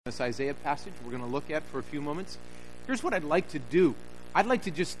This Isaiah passage we're going to look at for a few moments. Here's what I'd like to do. I'd like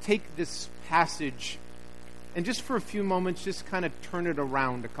to just take this passage and just for a few moments just kind of turn it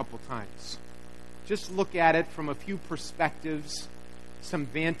around a couple times. Just look at it from a few perspectives, some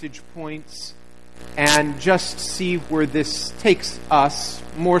vantage points, and just see where this takes us,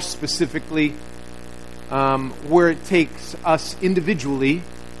 more specifically, where it takes us individually,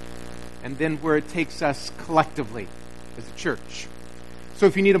 and then where it takes us collectively as a church. So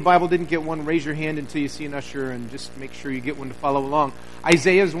if you need a Bible, didn't get one, raise your hand until you see an usher and just make sure you get one to follow along.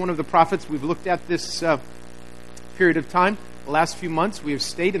 Isaiah is one of the prophets we've looked at this period of time. The last few months we have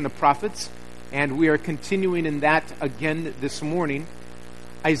stayed in the prophets, and we are continuing in that again this morning.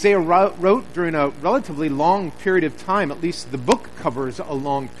 Isaiah wrote during a relatively long period of time, at least the book covers a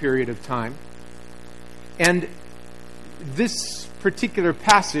long period of time. And this particular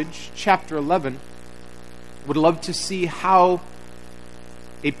passage, chapter 11, would love to see how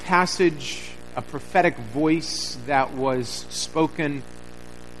a passage, a prophetic voice that was spoken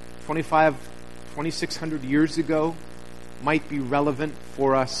 2,600 years ago might be relevant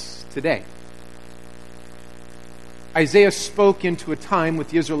for us today. Isaiah spoke into a time with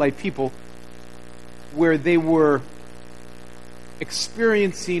the Israelite people where they were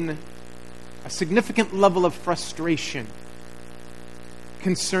experiencing a significant level of frustration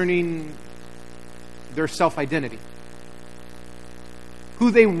concerning their self-identity. Who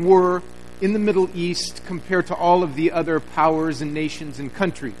they were in the Middle East compared to all of the other powers and nations and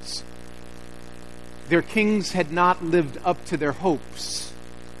countries. Their kings had not lived up to their hopes.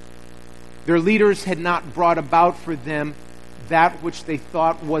 Their leaders had not brought about for them that which they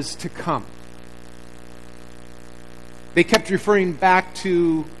thought was to come. They kept referring back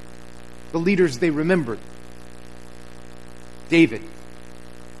to the leaders they remembered. David,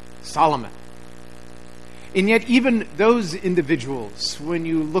 Solomon. And yet even those individuals, when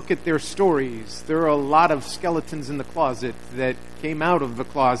you look at their stories, there are a lot of skeletons in the closet that came out of the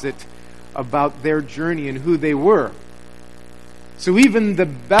closet about their journey and who they were. So even the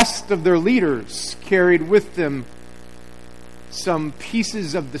best of their leaders carried with them some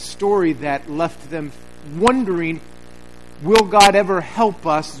pieces of the story that left them wondering, will God ever help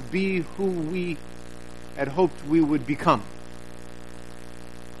us be who we had hoped we would become?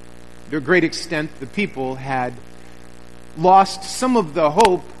 To a great extent, the people had lost some of the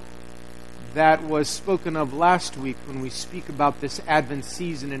hope that was spoken of last week when we speak about this Advent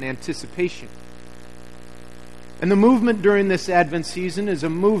season and anticipation. And the movement during this Advent season is a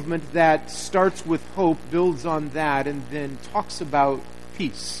movement that starts with hope, builds on that, and then talks about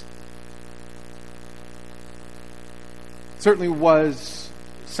peace. Certainly was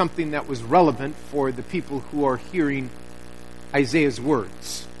something that was relevant for the people who are hearing Isaiah's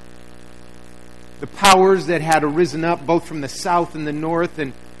words. The powers that had arisen up both from the south and the north,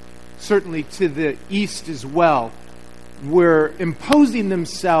 and certainly to the east as well, were imposing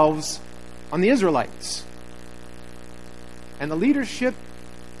themselves on the Israelites. And the leadership,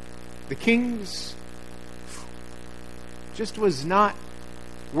 the kings, just was not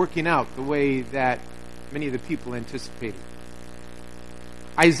working out the way that many of the people anticipated.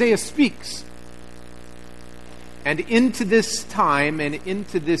 Isaiah speaks, and into this time and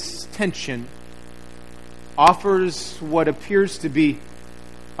into this tension offers what appears to be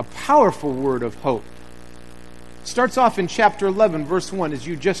a powerful word of hope. Starts off in chapter 11, verse 1, as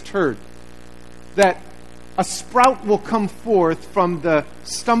you just heard, that a sprout will come forth from the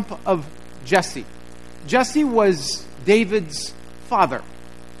stump of Jesse. Jesse was David's father.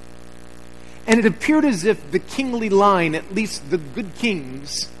 And it appeared as if the kingly line, at least the good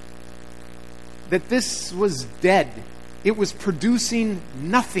kings, that this was dead. It was producing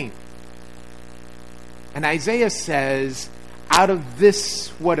nothing. And Isaiah says, out of this,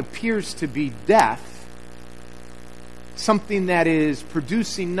 what appears to be death, something that is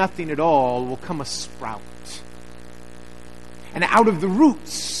producing nothing at all, will come a sprout. And out of the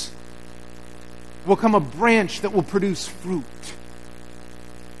roots will come a branch that will produce fruit.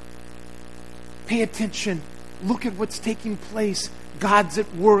 Pay attention. Look at what's taking place. God's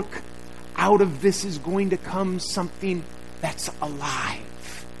at work. Out of this is going to come something that's alive.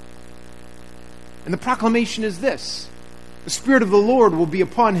 And the proclamation is this: the Spirit of the Lord will be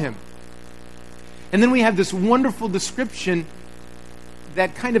upon him. And then we have this wonderful description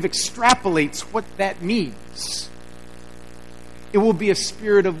that kind of extrapolates what that means. It will be a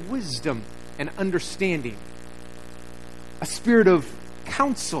spirit of wisdom and understanding, a spirit of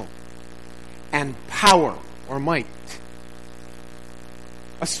counsel and power or might,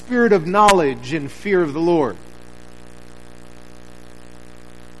 a spirit of knowledge and fear of the Lord.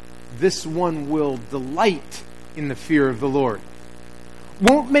 This one will delight in the fear of the Lord.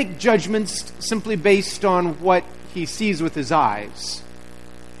 won't make judgments simply based on what he sees with his eyes,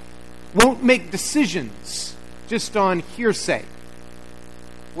 won't make decisions just on hearsay,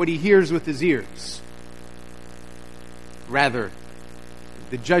 what he hears with his ears. Rather,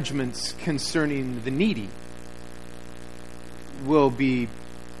 the judgments concerning the needy will be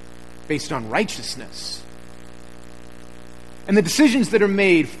based on righteousness. And the decisions that are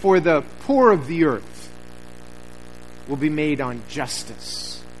made for the poor of the earth will be made on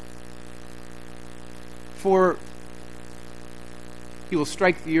justice. For he will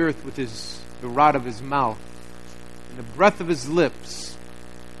strike the earth with the rod of his mouth, and the breath of his lips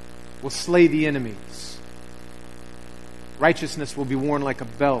will slay the enemies. Righteousness will be worn like a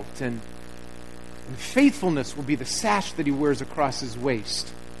belt, and faithfulness will be the sash that he wears across his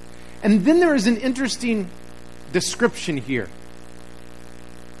waist. And then there is an interesting description here.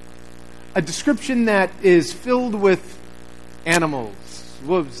 A description that is filled with animals,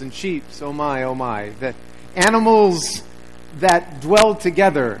 wolves and sheep, oh my. The animals that dwell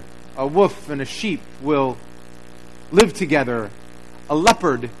together, a wolf and a sheep, will live together. A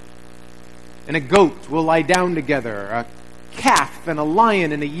leopard and a goat will lie down together. A calf and a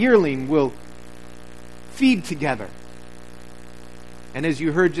lion and a yearling will feed together. And as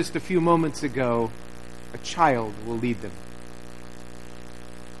you heard just a few moments ago, a child will lead them.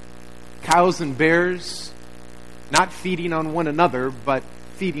 Cows and bears, not feeding on one another, but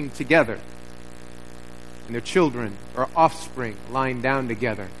feeding together. And their children or offspring lying down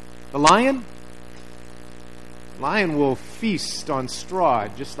together. The lion will feast on straw,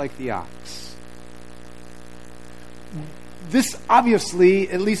 just like the ox. This obviously,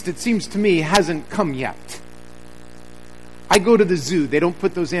 at least it seems to me, hasn't come yet. I go to the zoo. They don't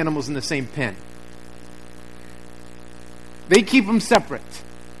put those animals in the same pen. They keep them separate.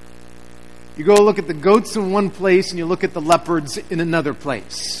 You go look at the goats in one place and you look at the leopards in another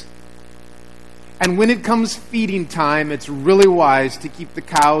place. And when it comes feeding time, it's really wise to keep the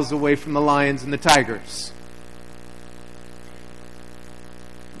cows away from the lions and the tigers.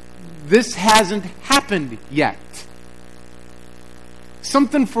 This hasn't happened yet.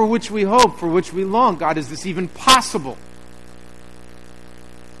 Something for which we hope, for which we long. God, is this even possible?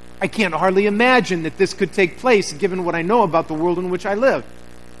 I can't hardly imagine that this could take place given what I know about the world in which I live.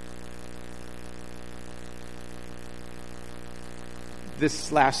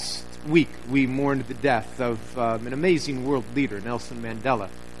 This last week, we mourned the death of an amazing world leader, Nelson Mandela.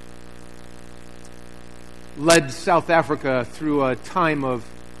 Led South Africa through a time of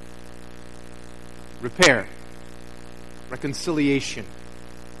repair, reconciliation,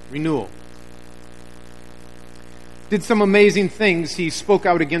 renewal. Did some amazing things. He spoke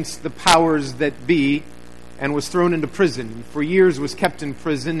out against the powers that be and was thrown into prison. For years was kept in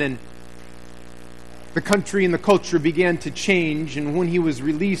prison, and the country and the culture began to change, and when he was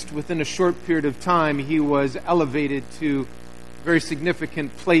released within a short period of time, he was elevated to a very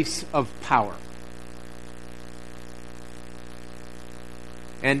significant place of power.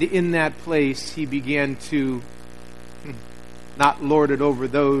 And in that place, he began to not lord it over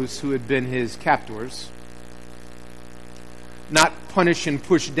those who had been his captors, not punish and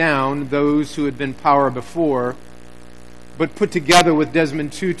push down those who had been power before, but put together with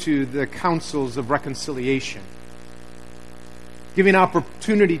Desmond Tutu the councils of reconciliation, giving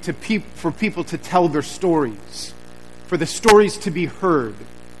opportunity for people to tell their stories, for the stories to be heard,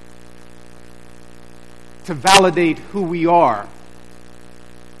 to validate who we are,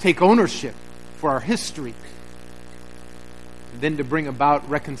 take ownership for our history, and then to bring about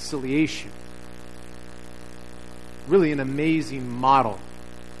reconciliation. Really an amazing model.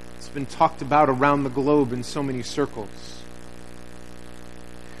 It's been talked about around the globe in so many circles.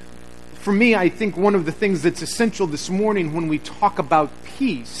 For me, I think one of the things that's essential this morning when we talk about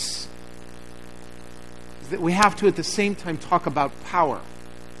peace is that we have to at the same time talk about power.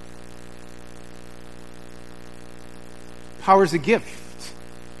 Power is a gift.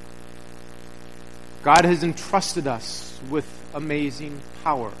 God has entrusted us with amazing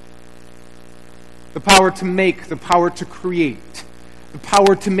power. The power to make, the power to create, the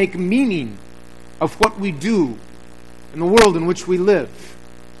power to make meaning of what we do in the world in which we live.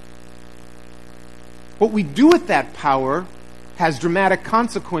 What we do with that power has dramatic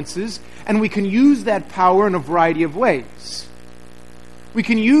consequences, and we can use that power in a variety of ways. We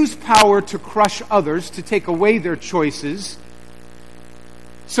can use power to crush others, to take away their choices,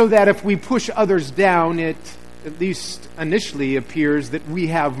 so that if we push others down, it at least initially appears that we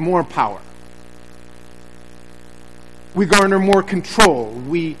have more power. We garner more control.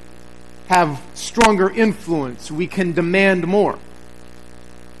 We have stronger influence. We can demand more.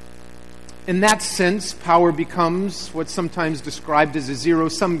 In that sense, power becomes what's sometimes described as a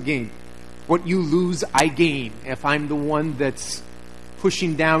zero-sum game. What you lose, I gain, if I'm the one that's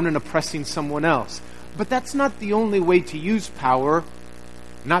pushing down and oppressing someone else. But that's not the only way to use power,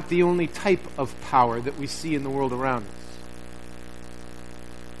 not the only type of power that we see in the world around us.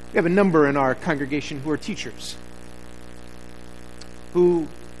 We have a number in our congregation who are teachers, who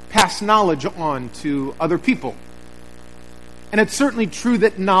pass knowledge on to other people. And it's certainly true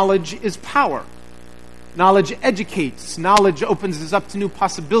that knowledge is power. Knowledge educates. Knowledge opens us up to new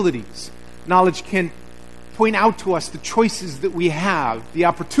possibilities. Knowledge can point out to us the choices that we have, the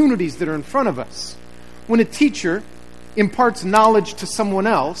opportunities that are in front of us. When a teacher imparts knowledge to someone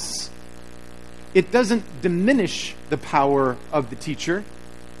else, it doesn't diminish the power of the teacher,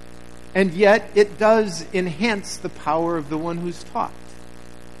 and yet it does enhance the power of the one who's taught.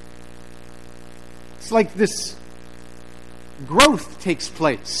 It's like this growth takes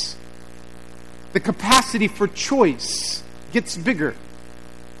place. The capacity for choice gets bigger.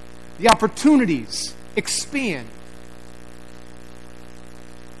 The opportunities expand.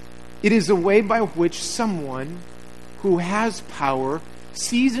 It is a way by which someone who has power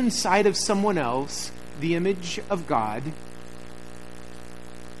sees inside of someone else the image of God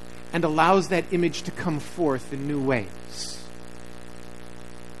and allows that image to come forth in new ways.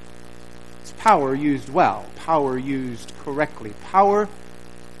 It's power used well, power used correctly, power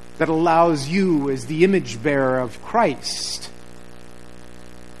that allows you as the image bearer of Christ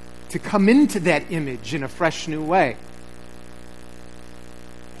to come into that image in a fresh new way.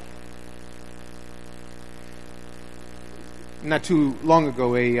 Not too long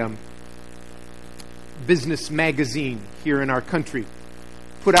ago, a business magazine here in our country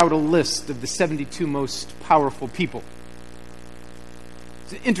put out a list of the 72 most powerful people.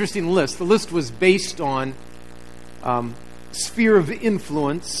 It's an interesting list. The list was based on sphere of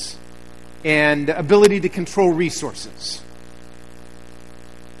influence and ability to control resources.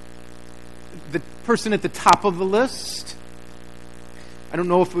 The person at the top of the list, I don't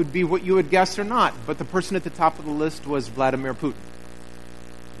know if it would be what you would guess or not, but the person at the top of the list was Vladimir Putin,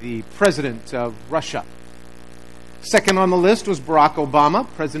 the president of Russia. Second on the list was Barack Obama,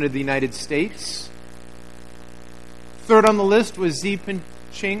 president of the United States. Third on the list was Xi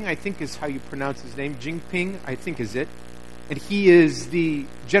Jinping, I think is how you pronounce his name. Jinping, I think is it. And he is the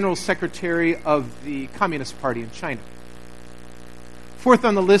general secretary of the Communist Party in China. Fourth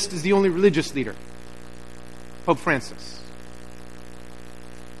on the list is the only religious leader, Pope Francis.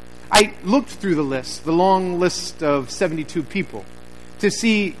 I looked through the list, the long list of 72 people, to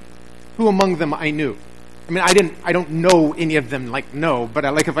see who among them I knew. I mean, I don't know any of them, but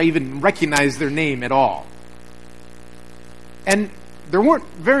if I even recognize their name at all. And there weren't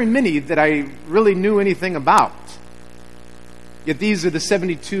very many that I really knew anything about. Yet these are the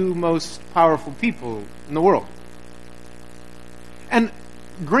 72 most powerful people in the world. And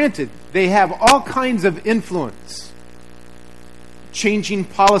granted, they have all kinds of influence, changing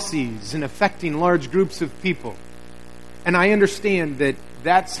policies and affecting large groups of people. And I understand that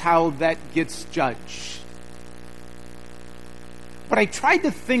that's how that gets judged. But I tried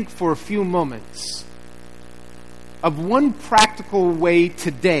to think for a few moments of one practical way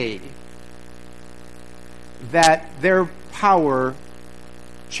today that their power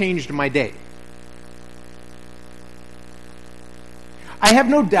changed my day. I have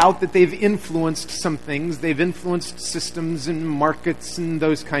no doubt that they've influenced some things. They've influenced systems and markets and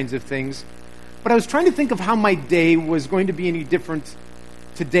those kinds of things. But I was trying to think of how my day was going to be any different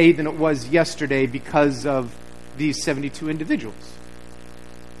today than it was yesterday because of these 72 individuals.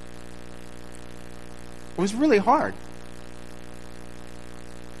 It was really hard.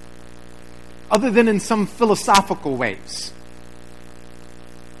 Other than in some philosophical ways.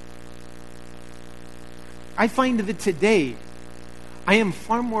 I find that today I am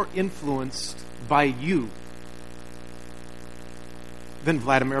far more influenced by you than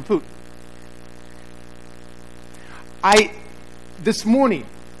Vladimir Putin. This morning,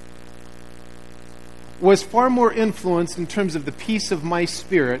 was far more influenced in terms of the peace of my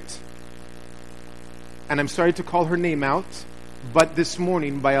spirit, and I'm sorry to call her name out, but this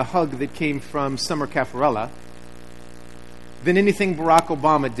morning by a hug that came from Summer Caffarella, than anything Barack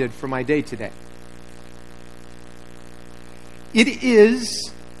Obama did for my day today. It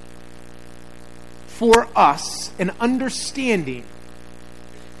is for us an understanding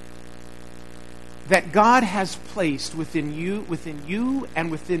that God has placed within you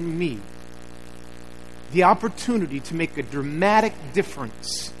and within me the opportunity to make a dramatic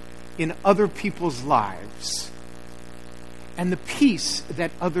difference in other people's lives and the peace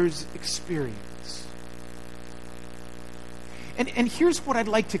that others experience. And here's what I'd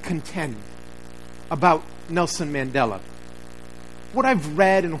like to contend about Nelson Mandela, what I've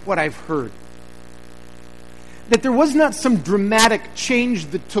read and what I've heard, that there was not some dramatic change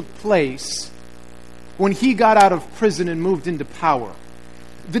that took place when he got out of prison and moved into power.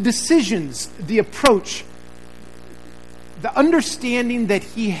 The decisions, the approach, the understanding that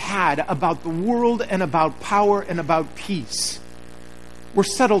he had about the world and about power and about peace were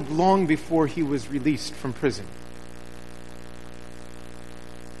settled long before he was released from prison.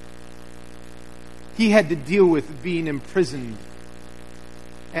 He had to deal with being imprisoned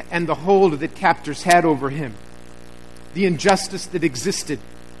and the hold that captors had over him, the injustice that existed,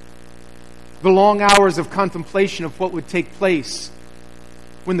 the long hours of contemplation of what would take place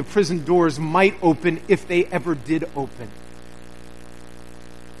when the prison doors might open, if they ever did open.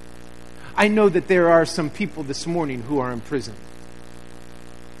 I know that there are some people this morning who are imprisoned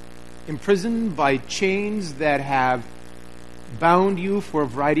by chains that have bound you for a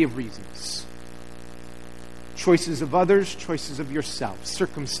variety of reasons. Choices of others, choices of yourself,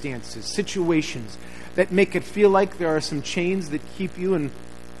 circumstances, situations that make it feel like there are some chains that keep you in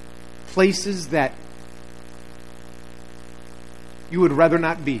places that you would rather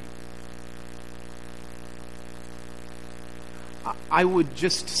not be. I would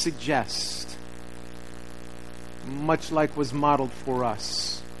just suggest, much like was modeled for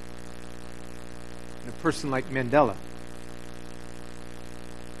us, in a person like Mandela,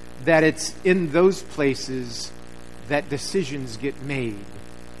 that it's in those places that decisions get made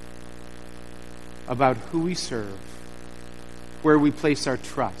about who we serve, where we place our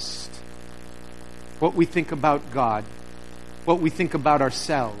trust, what we think about God, what we think about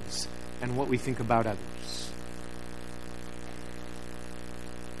ourselves, and what we think about others.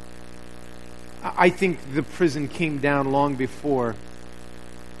 I think the prison came down long before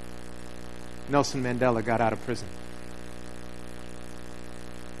Nelson Mandela got out of prison.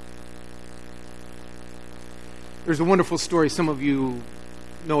 There's a wonderful story. Some of you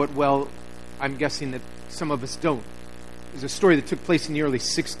know it well. I'm guessing that some of us don't. There's a story that took place in the early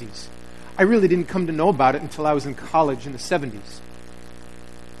 60s. I really didn't come to know about it until I was in college in the 70s.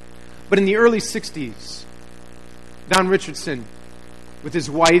 But in the early 60s, Don Richardson, with his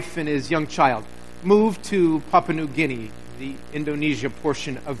wife and his young child, moved to Papua New Guinea, the Indonesia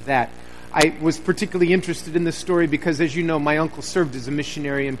portion of that. I was particularly interested in this story because, as you know, my uncle served as a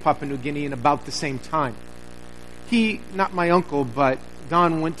missionary in Papua New Guinea in about the same time. He, not my uncle, but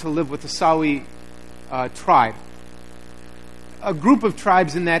Don went to live with the Sawi tribe. A group of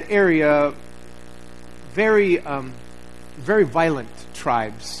tribes in that area, very violent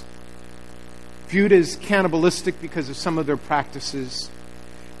tribes, viewed as cannibalistic because of some of their practices.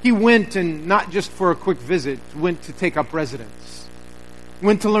 He went, and not just for a quick visit, went to take up residence.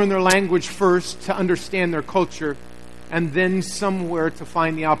 Went to learn their language first, to understand their culture, and then somewhere to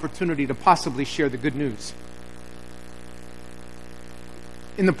find the opportunity to possibly share the good news.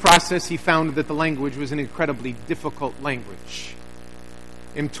 In the process, he found that the language was an incredibly difficult language.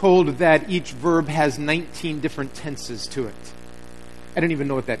 I'm told that each verb has 19 different tenses to it. I don't even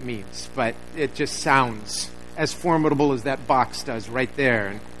know what that means, but it just sounds as formidable as that box does right there.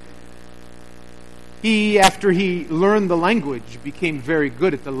 And he, after he learned the language, became very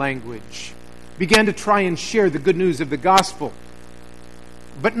good at the language, began to try and share the good news of the gospel,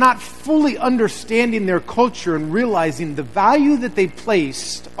 but not fully understanding their culture and realizing the value that they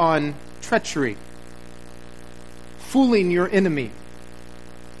placed on treachery, fooling your enemy,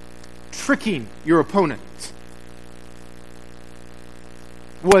 tricking your opponent.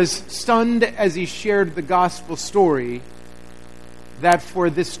 Was stunned as he shared the gospel story that for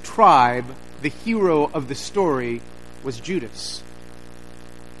this tribe, the hero of the story was Judas.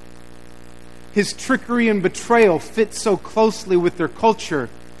 His trickery and betrayal fit so closely with their culture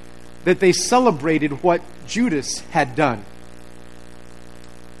that they celebrated what Judas had done.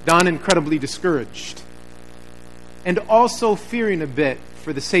 Don incredibly discouraged, and also fearing a bit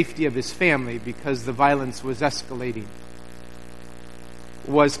for the safety of his family because the violence was escalating,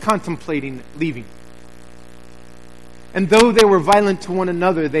 was contemplating leaving. And though they were violent to one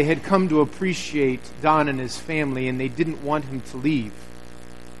another, they had come to appreciate Don and his family, and they didn't want him to leave.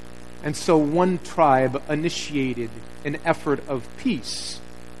 And so one tribe initiated an effort of peace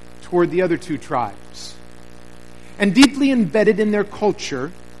toward the other two tribes. And deeply embedded in their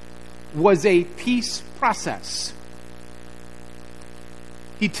culture was a peace process.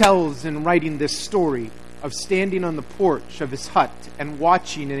 He tells in writing this story of standing on the porch of his hut and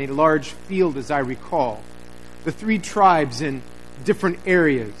watching in a large field, as I recall, the three tribes in different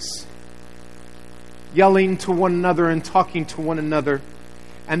areas, yelling to one another and talking to one another.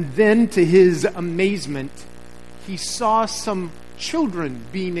 And then, to his amazement, he saw some children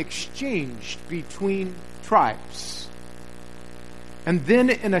being exchanged between tribes. And then,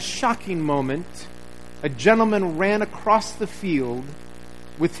 in a shocking moment, a gentleman ran across the field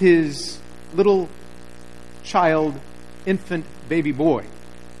with his little child, infant baby boy,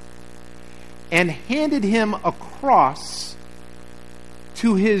 and handed him a cross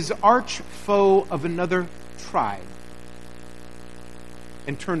to his arch foe of another tribe,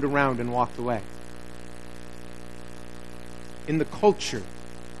 and turned around and walked away. In the culture,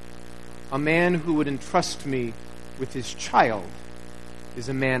 a man who would entrust me with his child is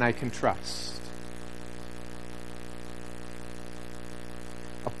a man I can trust.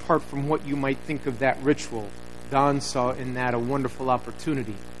 Apart from what you might think of that ritual, Don saw in that a wonderful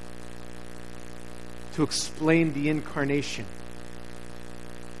opportunity to explain the incarnation,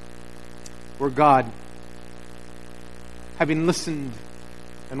 where God, having listened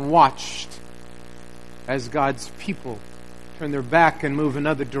and watched as God's people turn their back and move in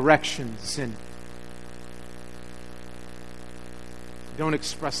other directions and don't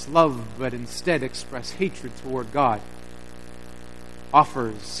express love but instead express hatred toward God,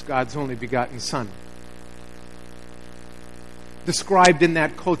 offers God's only begotten Son, described in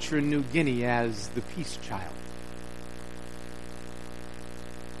that culture in New Guinea as the peace child.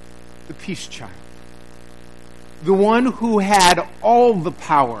 The peace child. The one who had all the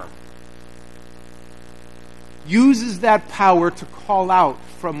power uses that power to call out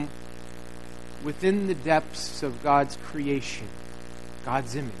from within the depths of God's creation,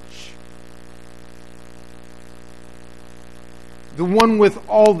 God's image. The one with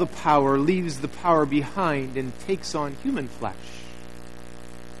all the power leaves the power behind and takes on human flesh.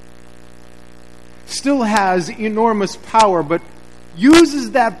 Still has enormous power, but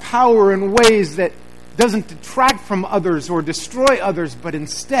uses that power in ways that doesn't detract from others or destroy others, but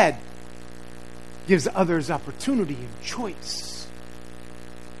instead gives others opportunity and choice.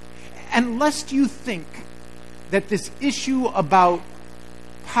 And lest you think that this issue about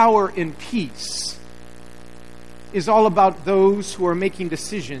power and peace is all about those who are making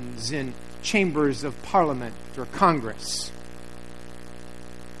decisions in chambers of parliament or Congress,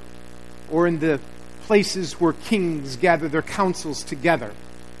 or in the places where kings gather their councils together,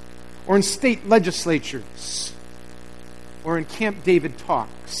 or in state legislatures, or in Camp David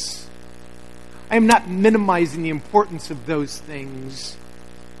talks. I am not minimizing the importance of those things,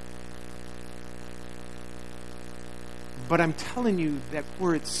 but I'm telling you that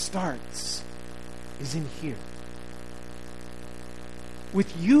where it starts is in here.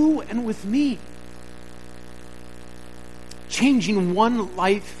 With you and with me. Changing one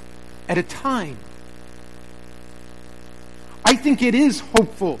life at a time. I think it is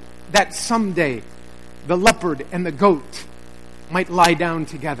hopeful that someday the leopard and the goat might lie down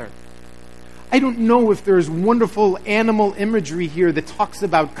together. I don't know if there's wonderful animal imagery here that talks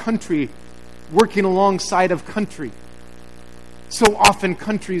about country working alongside of country. So often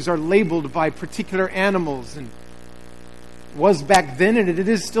countries are labeled by particular animals, and was back then and it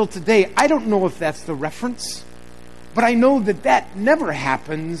is still today. I don't know if that's the reference, but I know that that never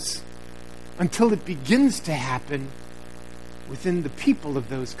happens until it begins to happen within the people of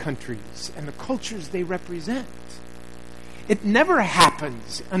those countries and the cultures they represent. It never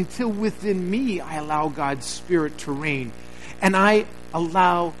happens until within me I allow God's Spirit to reign and I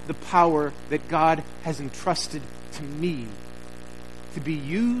allow the power that God has entrusted to me to be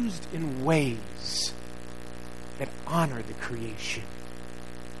used in ways that honor the creation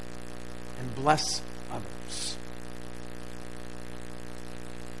and bless others.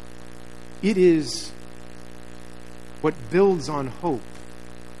 It is what builds on hope,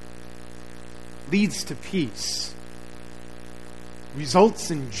 leads to peace,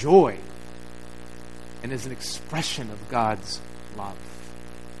 results in joy, and is an expression of God's love.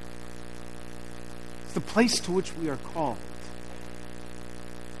 It's the place to which we are called.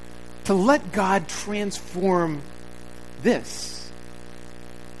 To let God transform this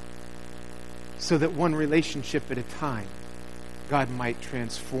so that one relationship at a time, God might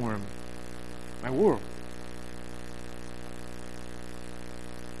transform my world.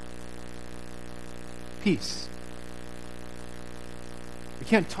 Peace. We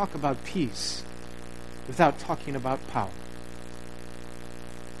can't talk about peace without talking about power.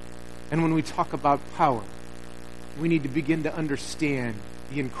 And when we talk about power, we need to begin to understand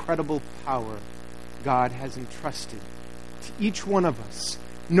the incredible power God has entrusted to each one of us,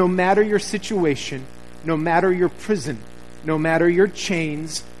 no matter your situation, no matter your prison, no matter your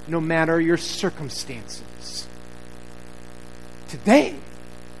chains, no matter your circumstances. Today,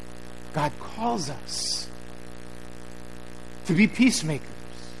 God calls us to be peacemakers.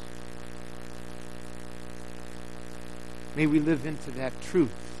 May we live into that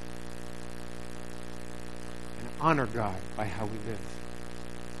truth and honor God by how we live.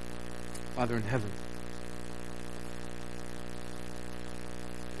 Father in heaven,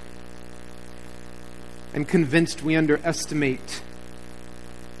 I'm convinced we underestimate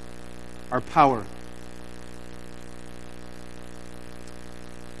our power.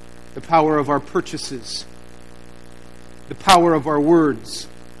 The power of our purchases. The power of our words.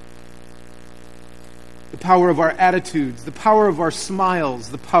 The power of our attitudes. The power of our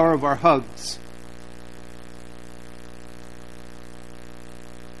smiles. The power of our hugs.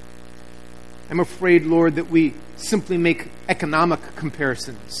 I'm afraid, Lord, that we simply make economic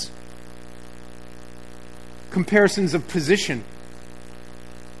comparisons. Comparisons of position.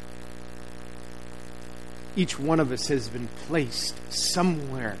 Each one of us has been placed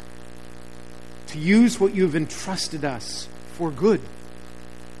somewhere to use what you've entrusted us for good.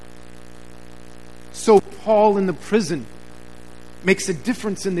 So Paul in the prison makes a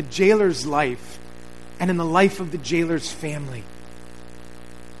difference in the jailer's life and in the life of the jailer's family.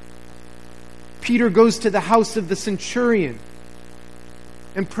 Peter goes to the house of the centurion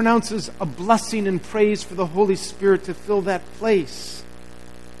and pronounces a blessing and praise for the Holy Spirit to fill that place.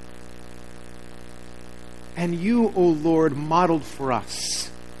 And you, O Lord, modeled for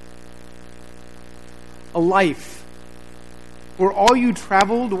us a life where all you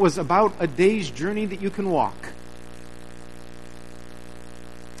traveled was about a day's journey that you can walk.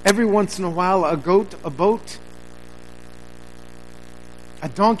 Every once in a while, a goat, a boat, a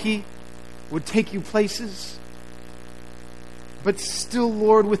donkey would take you places. But still,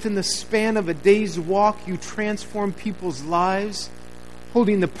 Lord, within the span of a day's walk, you transform people's lives,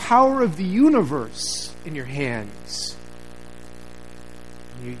 holding the power of the universe in your hands.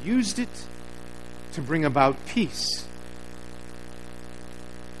 And you used it to bring about peace.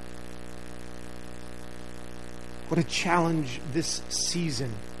 What a challenge this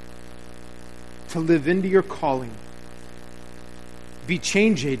season to live into your calling. Be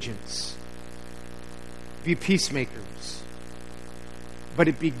change agents. Be peacemakers. But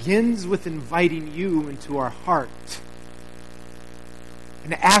it begins with inviting you into our heart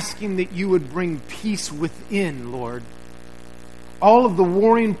and asking that you would bring peace within, Lord. All of the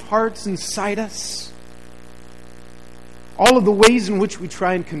warring parts inside us, all of the ways in which we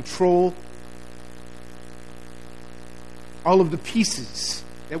try and control, all of the pieces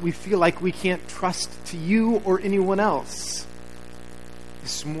that we feel like we can't trust to you or anyone else.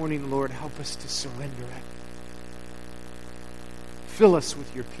 This morning, Lord, help us to surrender it. Fill us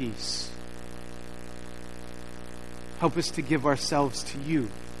with your peace. Help us to give ourselves to you.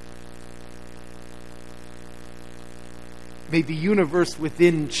 May the universe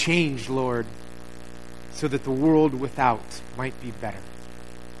within change, Lord, so that the world without might be better.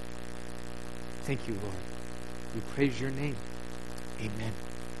 Thank you, Lord. We praise your name. Amen.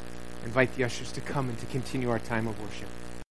 I invite the ushers to come and to continue our time of worship.